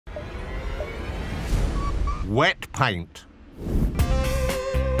wet paint.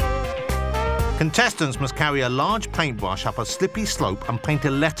 Contestants must carry a large paintbrush up a slippy slope and paint a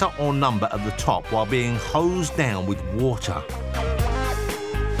letter or number at the top while being hosed down with water.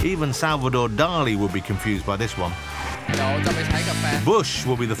 Even Salvador Dali would be confused by this one. Bush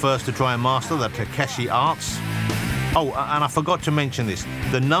will be the first to try and master the Takeshi arts. Oh, and I forgot to mention this.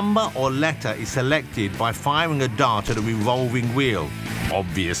 The number or letter is selected by firing a dart at a revolving wheel.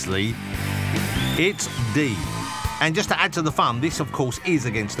 Obviously. It's D. And just to add to the fun, this, of course, is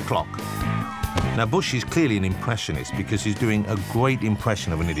against the clock. Now, Bush is clearly an impressionist because he's doing a great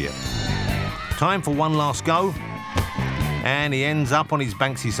impression of an idiot. Time for one last go. And he ends up on his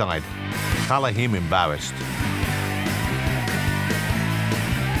Banksy side. Colour him embarrassed.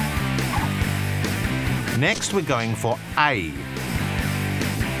 Next, we're going for A.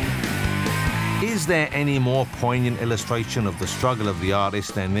 Is there any more poignant illustration of the struggle of the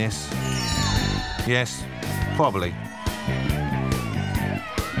artist than this? Yes, probably.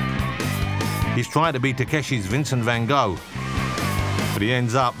 He's trying to be Takeshi's Vincent van Gogh, but he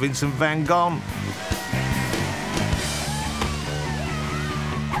ends up Vincent van Gogh.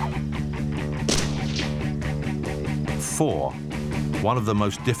 Four, one of the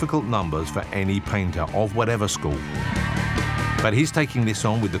most difficult numbers for any painter of whatever school. But he's taking this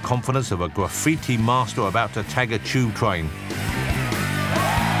on with the confidence of a graffiti master about to tag a tube train.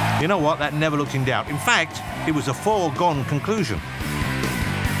 You know what? That never looked in doubt. In fact, it was a foregone conclusion.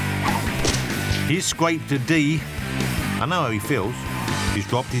 He's scraped a D. I know how he feels. He's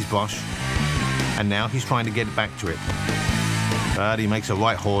dropped his brush, and now he's trying to get back to it. But he makes a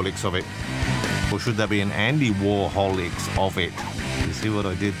right Horlicks of it. Or should there be an Andy Warholics of it? You see what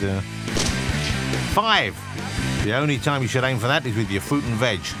I did there? 5. The only time you should aim for that is with your fruit and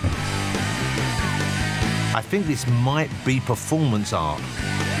veg. I think this might be performance art.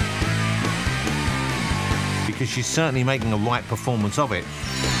 Because she's certainly making a right performance of it.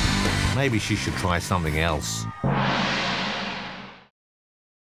 Maybe she should try something else.